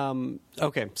interesting.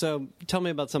 Okay, so tell me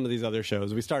about some of these other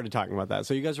shows. We started talking about that.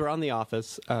 So you guys were on The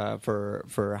Office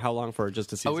for how long? For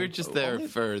just a season? Oh, we were just there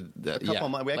for A couple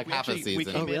months. like half a season. We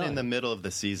came in the middle of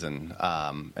the season,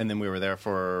 and then we were there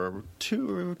for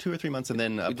two or 3 months, and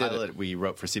then a pilot we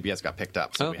wrote for CBS got picked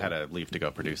up, so we had to leave to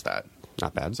go produce that.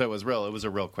 Not bad. So it was a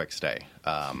real quick stay.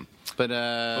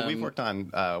 But we've worked on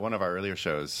one of our earlier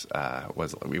shows.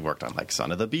 We worked on like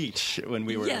Son of the Beach when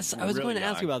we were. Yes, I was really going to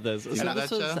ask you about this. So know this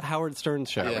that was show? Howard Stern's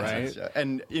show, right?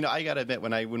 And I got to admit,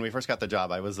 when we first got the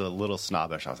job, I was a little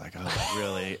snobbish. I was like, oh,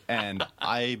 really? And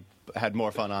I had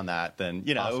more fun on that than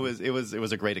awesome. It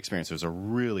was a great experience. It was a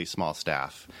really small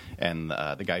staff, and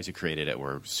the guys who created it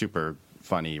were super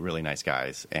funny, really nice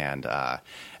guys, and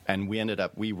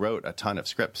we wrote a ton of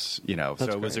scripts, so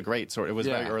it was a great sort. It was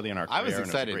very early in our career. I was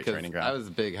excited because I was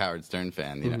a big Howard Stern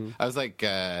fan. You know, I was like,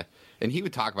 and he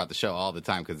would talk about the show all the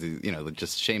time because he,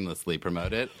 just shamelessly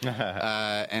promote it.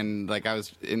 And like I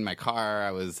was in my car,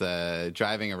 I was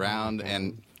driving around,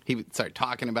 and he would start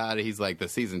talking about it. He's like, the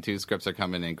season 2 scripts are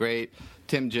coming in great.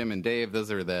 Tim, Jim, and Dave,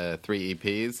 those are the 3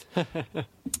 EPs.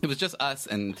 It was just us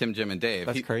and Tim, Jim, and Dave.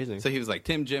 That's crazy. So he was like,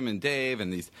 Tim, Jim, and Dave,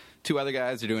 and these 2 other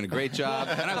guys are doing a great job.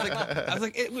 And I was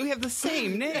like, we have the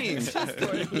same names.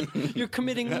 You're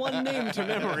committing one name to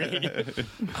memory.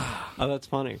 Oh, that's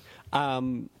funny.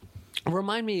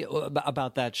 Remind me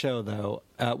about that show, though.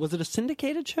 Was it a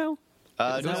syndicated show?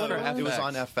 No, it was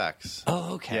on FX.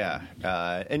 Oh, okay. Yeah,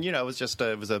 and it was just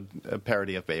it was a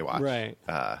parody of Baywatch, right?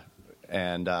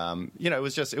 And it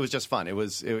was just fun. It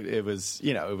was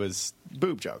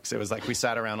boob jokes. It was like we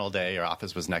sat around all day. Our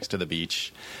office was next to the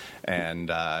beach,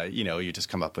 and you just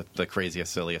come up with the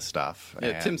craziest, silliest stuff.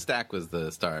 Yeah, Tim Stack was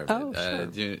the star of it. Oh, sure.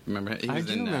 Do you remember him? I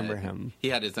do remember him. He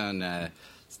had his own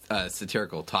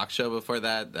satirical talk show before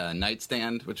that,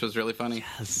 Nightstand, which was really funny.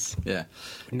 Yes. Yeah.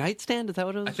 Nightstand, is that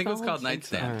what it was I think it was called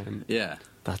Nightstand. Yeah.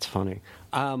 That's funny.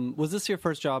 Was this your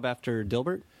first job after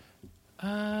Dilbert?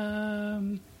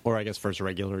 Or I guess first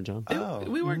regular job?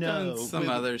 We worked on some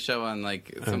other show on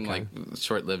some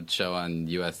short-lived show on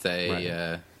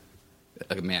USA,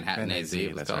 Manhattan AZ.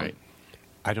 That's right.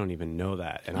 I don't even know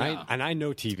that, and I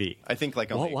know TV. I think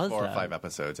only 4 or 5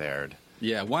 episodes aired.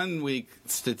 Yeah, 1 week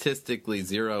statistically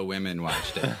 0 women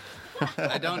watched it.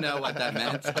 I don't know what that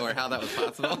meant or how that was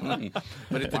possible,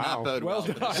 but it did not bode well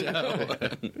for the show.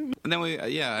 And then we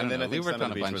worked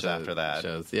on a bunch of after that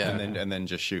shows. Yeah, and then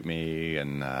Just Shoot Me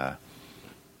and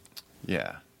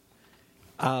yeah.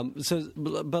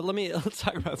 But let's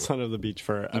talk about Son of the Beach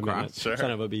for a minute. Sure.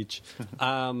 Son of a Beach.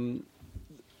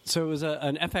 So it was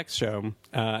an FX show,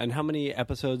 and how many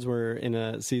episodes were in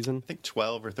a season? I think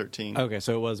 12 or 13. Okay,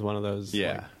 so it was one of those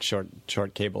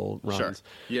short cable runs. Sure.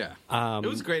 Yeah. It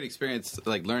was a great experience,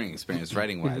 learning experience,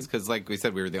 writing-wise, because like we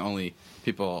said, we were the only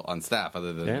people on staff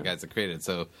other than the guys that created.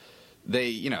 So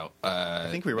they, I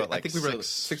think we wrote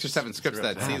six or seven scripts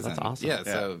that season. That's awesome. Yeah,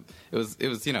 so it was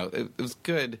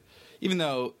good, even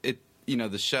though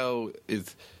the show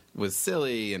was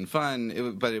silly and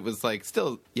fun, but it was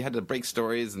still you had to break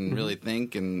stories and really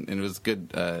think, and it was a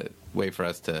good way for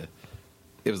us to.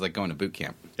 It was like going to boot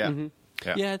camp. Yeah.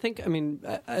 Mm-hmm. Yeah, I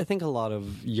think a lot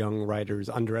of young writers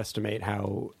underestimate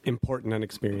how important an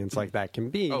experience like that can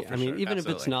be. Oh, for sure. Even if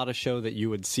it's not a show that you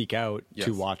would seek out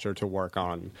to watch or to work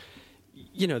on,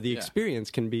 the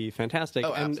experience can be fantastic.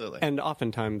 Oh, absolutely. And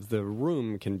oftentimes the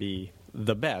room can be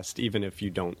the best, even if you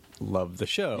don't love the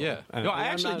show. Yeah. No, I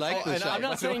actually like the show. I'm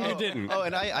not saying you didn't. Oh,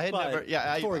 and I had never.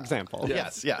 Yeah. For example.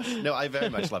 Yes. No, I very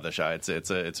much love the show.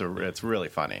 It's really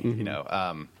funny.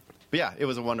 Mm-hmm. But yeah, it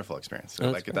was a wonderful experience.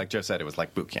 Like Joe said, it was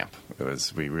like boot camp.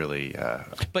 We really.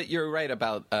 But you're right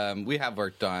about we have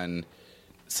worked on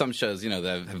some shows,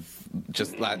 that have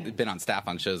just been on staff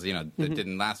on shows, that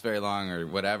didn't last very long or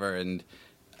whatever. And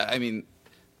I mean,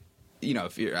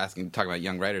 if you're talking about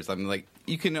young writers, I'm like,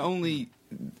 you can always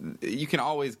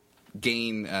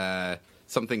gain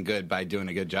something good by doing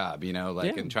a good job,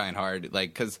 and trying hard,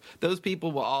 because those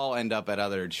people will all end up at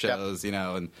other shows,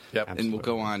 and will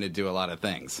go on to do a lot of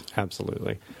things.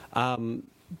 Absolutely.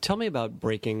 Tell me about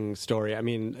breaking story. I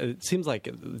mean, it seems like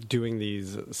doing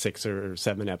these 6 or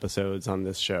 7 episodes on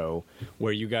this show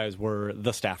where you guys were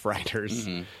the staff writers,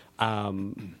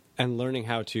 and learning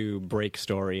how to break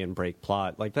story and break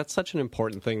plot, that's such an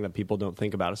important thing that people don't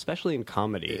think about, especially in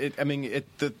comedy.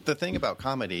 The thing about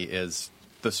comedy is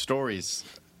the stories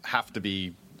have to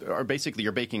be are basically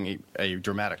you're baking a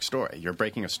dramatic story. You're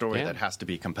breaking a story that has to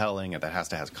be compelling and that has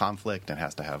to have conflict and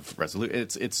has to have resolution.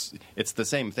 It's the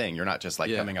same thing. You're not just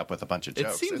like coming up with a bunch of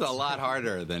jokes. It seems a lot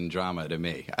harder than drama to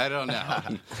me. I don't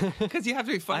know, because you have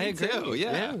to be funny too.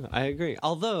 Yeah, I agree.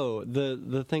 Although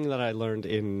the thing that I learned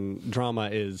in drama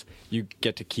is you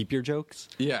get to keep your jokes.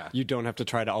 Yeah, you don't have to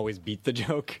try to always beat the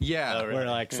joke. Yeah, where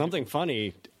like something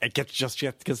funny, it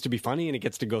gets to be funny and it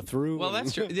gets to go through. Well,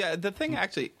 that's true. Yeah, the thing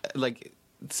actually, like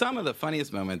some of the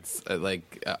funniest moments,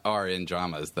 are in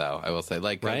dramas, though. I will say,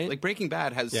 like Breaking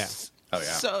Bad has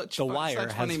such The Wire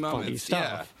such has funny moments. Funny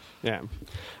stuff. Yeah.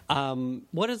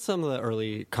 What is some of the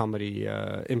early comedy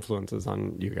influences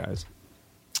on you guys?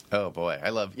 Oh boy, I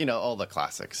love all the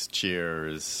classics.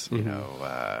 Cheers,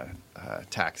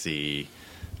 Taxi,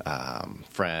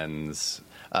 Friends.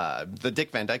 The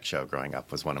Dick Van Dyke Show growing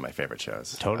up was one of my favorite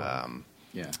shows. Totally.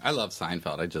 Yeah, I love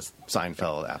Seinfeld.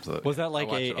 Seinfeld, absolutely. Was that like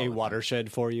a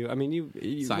watershed for you? I mean, you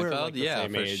Seinfeld? were like the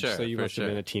same for age, sure, so you for must have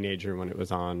been a teenager when it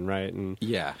was on, right? And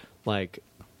yeah, like,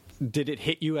 did it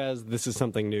hit you as this is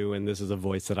something new and this is a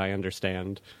voice that I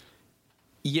understand?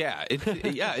 Yeah,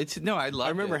 I love. I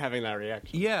remember having that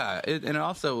reaction. Yeah, and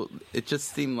also it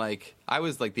just seemed like I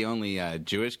was like the only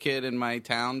Jewish kid in my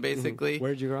town, basically.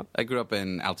 Where did you grow up? I grew up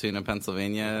in Altoona,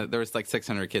 Pennsylvania. There was like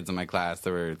 600 kids in my class.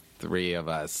 There were 3 of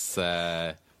us.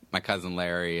 My cousin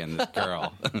Larry and this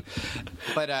girl.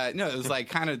 But no, it was like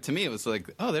kind of, to me, it was like,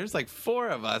 oh, there's like 4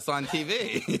 of us on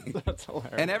TV. That's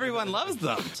hilarious. And everyone loves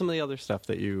them. Some of the other stuff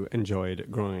that you enjoyed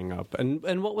growing up,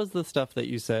 and what was the stuff that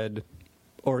you said,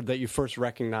 or that you first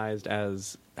recognized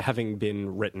as having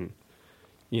been written?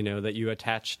 That you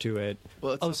attached to it.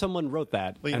 Well, someone wrote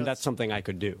that, and that's something I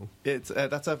could do. It's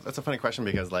that's a funny question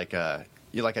because like I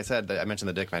said, I mentioned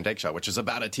the Dick Van Dyke Show, which is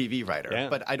about a TV writer.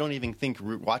 But I don't even think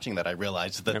watching that I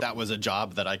realized that that was a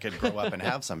job that I could grow up and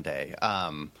have someday.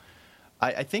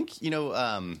 I think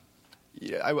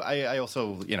I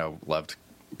also loved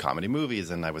comedy movies,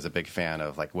 and I was a big fan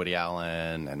of like Woody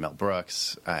Allen and Mel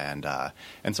Brooks, and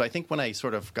so I think when I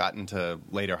sort of got into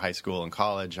later high school and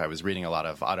college, I was reading a lot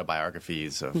of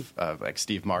autobiographies of like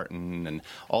Steve Martin, and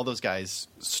all those guys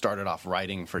started off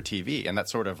writing for TV, and that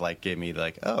sort of like gave me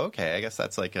like, oh, okay, I guess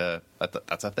that's like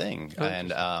that's a thing,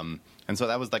 and so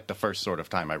that was like the first sort of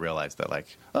time I realized that like,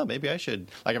 oh, maybe I should.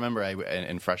 Like I remember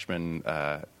in freshman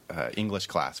English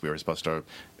class, we were supposed to.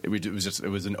 It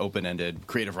was an open-ended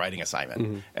creative writing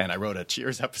assignment, and I wrote a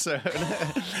Cheers episode.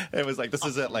 It was like, this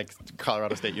is at like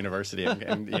Colorado State University,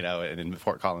 and in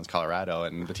Fort Collins, Colorado,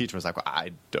 and the teacher was like, well,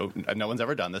 no one's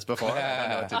ever done this before. I don't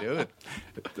know what to do.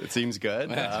 It seems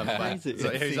good. So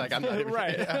he's like, I'm not even,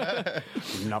 right.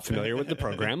 Not familiar with the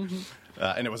program.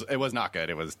 And it was not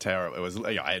good. It was terrible. It was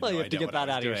I had no you have idea to get what that I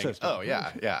was out of your doing. system. Oh yeah.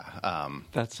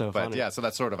 That's so funny. But yeah, so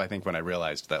that's sort of I think when I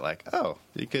realized that like, oh,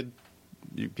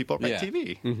 people write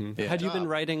TV. Mm-hmm. Yeah. Had you been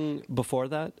writing before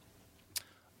that?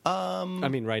 I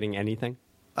mean, writing anything?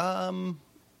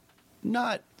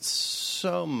 Not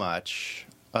so much.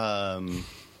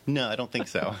 No, I don't think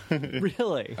so.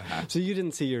 Really? So you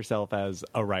didn't see yourself as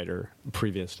a writer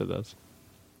previous to this?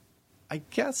 I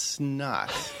guess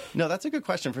not. No, that's a good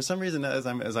question. For some reason, as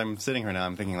I'm sitting here now,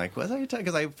 I'm thinking like, was I?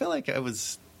 Because I feel like I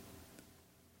was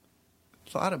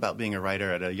thought about being a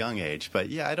writer at a young age, but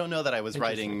yeah, I don't know that I was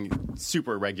writing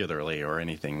super regularly or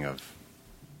anything of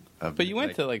but you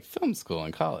went to like film school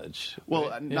in college. Well,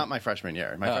 right? Not my freshman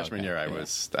year. My freshman year, I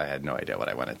had no idea what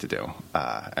I wanted to do,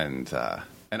 and I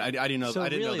didn't know. So I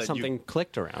didn't really know that something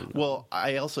clicked around. Well,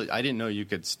 I didn't know you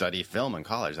could study film in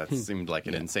college. That seemed like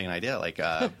an insane idea. Like,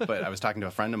 but I was talking to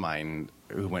a friend of mine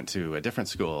who went to a different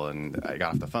school, and I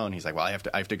got off the phone. He's like, "Well, I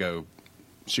have to go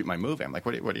shoot my movie." I'm like,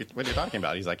 what are you talking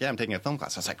about? He's like, yeah, I'm taking a film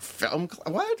class. I was like, film?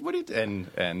 What? What are you?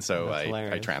 And so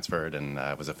I transferred and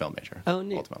was a film major. Oh,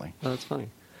 neat. Ultimately. Oh, that's funny.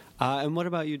 And what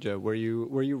about you, Joe? Were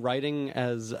you writing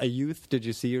as a youth? Did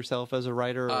you see yourself as a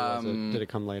writer, or did it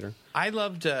come later? I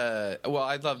loved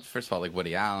first of all like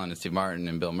Woody Allen and Steve Martin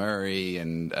and Bill Murray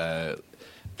and as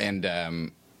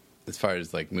far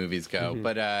as like movies go,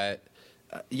 but.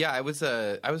 Yeah, I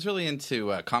was really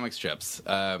into comic strips,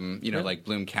 like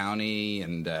Bloom County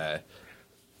and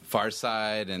Far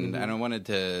Side, and I wanted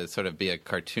to sort of be a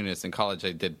cartoonist. In college,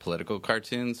 I did political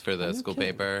cartoons for the school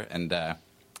paper, and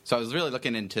so I was really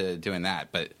looking into doing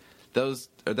that. But there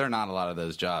are not a lot of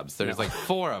those jobs. There's like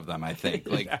 4 of them, I think,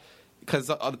 because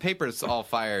the papers all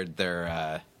fired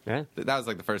their. That was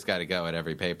like the first guy to go at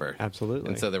every paper. Absolutely.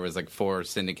 And so there was like 4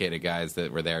 syndicated guys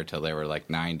that were there till they were like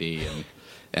 90,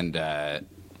 and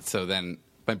so then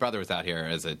my brother was out here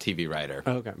as a TV writer.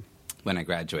 Okay. When I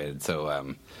graduated,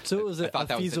 so it was a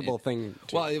feasible thing.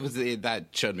 Well, it was that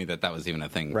showed me that was even a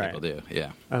thing people do.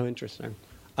 Yeah. Oh, interesting.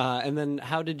 And then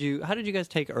how did you guys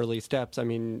take early steps? I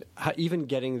mean, even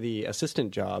getting the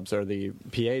assistant jobs or the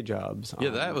PA jobs.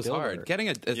 Yeah, that was Dilbert. hard. Getting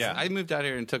I moved out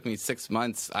here and it took me 6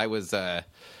 months. I was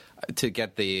to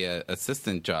get the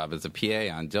assistant job as a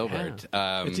PA on Dilbert.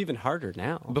 Yeah. It's even harder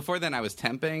now. Before then, I was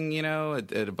temping,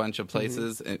 at a bunch of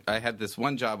places. Mm-hmm. I had this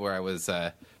one job where I was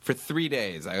for 3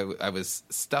 days. I was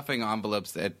stuffing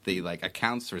envelopes at the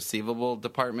accounts receivable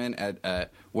department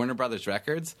at Warner Brothers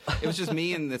Records. It was just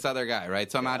me and this other guy,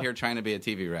 right? So I'm out here trying to be a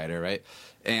TV writer, right?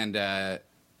 And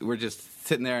we're just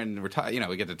sitting there and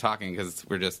we get to talking because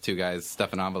we're just two guys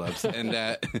stuffing envelopes.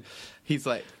 And he's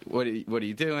like, what are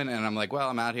you doing? And I'm like, well,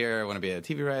 I'm out here. I want to be a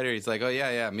TV writer. He's like, oh,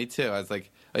 yeah, me too. I was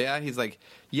like, oh, yeah? He's like,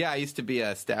 yeah, I used to be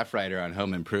a staff writer on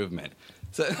Home Improvement.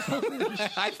 So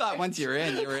I thought once you're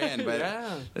in, but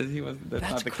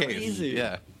that's not the crazy. Case.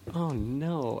 Yeah. Oh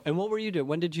no! And what were you doing?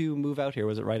 When did you move out here?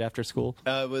 Was it right after school?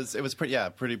 It was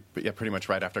pretty much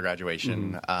right after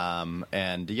graduation. Mm-hmm.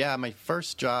 And my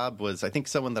first job was, I think,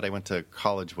 someone that I went to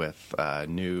college with, a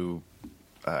new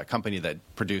company that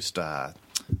produced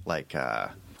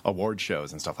award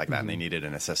shows and stuff like that, and they needed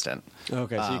an assistant.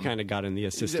 Okay, so you kind of got in the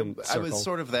assistant circle. I was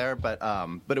sort of there, but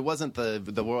it wasn't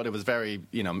the world. It was very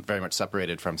much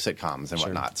separated from sitcoms and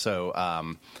whatnot. So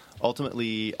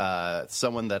ultimately,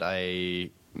 someone that I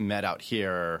met out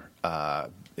here,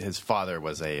 his father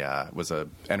was a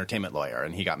entertainment lawyer,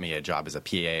 and he got me a job as a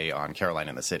PA on Caroline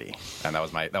in the City, and that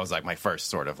was my first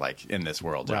sort of in this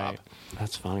world job.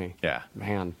 That's funny. Yeah,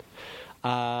 man.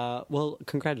 Well,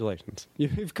 congratulations.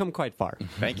 You've come quite far.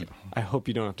 Thank you. I hope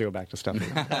you don't have to go back to stuffing.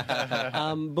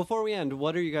 Before we end,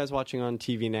 what are you guys watching on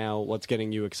TV now? What's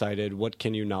getting you excited? What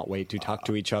can you not wait to talk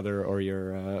to each other or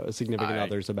your significant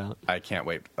others about? I can't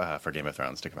wait for Game of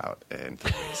Thrones to come out in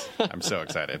 3 weeks. I'm so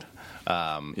excited.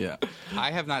 Yeah.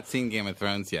 I have not seen Game of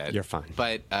Thrones yet. You're fine.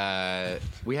 But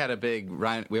we had a big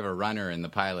run. We have a runner in the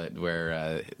pilot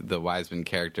where the Wiseman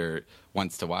character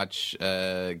wants to watch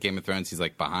Game of Thrones. He's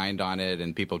behind on it,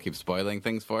 and people keep spoiling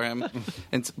things for him.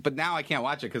 But now I can't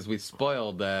watch it because we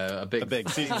spoiled a big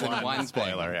season one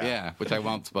spoiler. Yeah, which I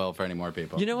won't spoil for any more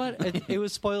people. You know what? It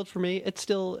was spoiled for me. It's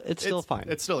still fine.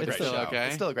 It's still a great show. Okay.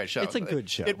 It's still a great show. It's a good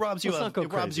show. It robs you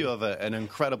of an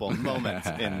incredible moment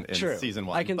in season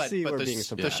one. I can see we're being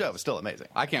surprised. The show is still amazing.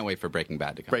 I can't wait for Breaking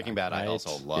Bad to come. Breaking back. Bad, I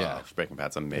also love. Yeah. Breaking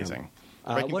Bad's amazing.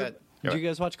 Breaking Bad. Do you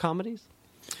guys watch comedies?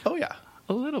 Oh yeah.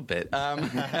 A litlittle bit. No.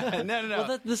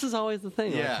 Well, this is always the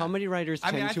thing. Yeah. Comedy writers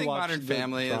tend to watch. I think Modern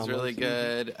Family is really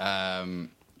good. I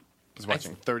was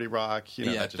watching 30 Rock.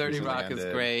 30 Rock is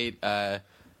great. I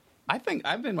think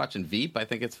I've been watching Veep. I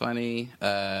think it's funny.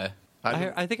 I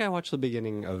think I watched the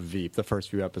beginning of Veep, the first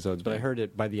few episodes, but I heard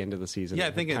it by the end of the season. Yeah,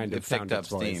 I think it picked up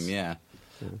steam. Yeah.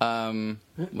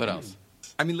 What else?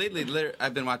 I mean, lately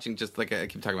I've been watching just I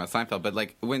keep talking about Seinfeld, but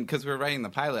because we were writing the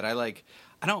pilot,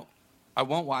 I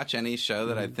won't watch any show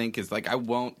that I think is I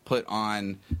won't put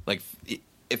on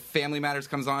if Family Matters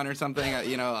comes on or something,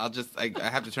 I'll just I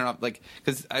have to turn off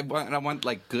because I want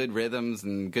good rhythms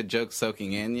and good jokes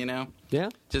soaking in, Yeah.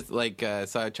 Just so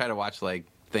I try to watch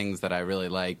things that I really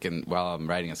like and while I'm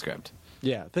writing a script.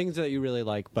 Yeah, things that you really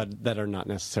like, but that are not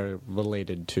necessarily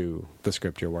related to the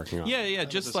script you're working on. Yeah,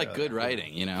 just good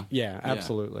writing, Yeah,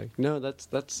 absolutely. Yeah. No,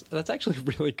 that's actually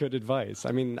really good advice.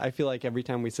 I mean, I feel like every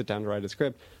time we sit down to write a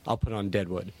script, I'll put on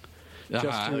Deadwood.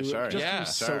 Just to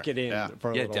soak it in for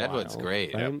a little Deadwood's while,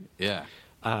 great. Right? Yeah.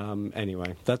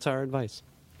 Anyway, that's our advice.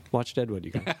 Watch Deadwood,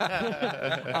 you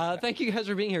guys. Thank you guys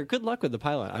for being here. Good luck with the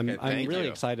pilot. I'm really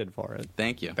excited for it.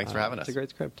 Thank you. Thanks for having us. It's a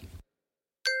great script.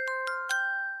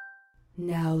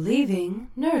 Now leaving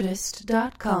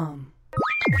Nerdist.com.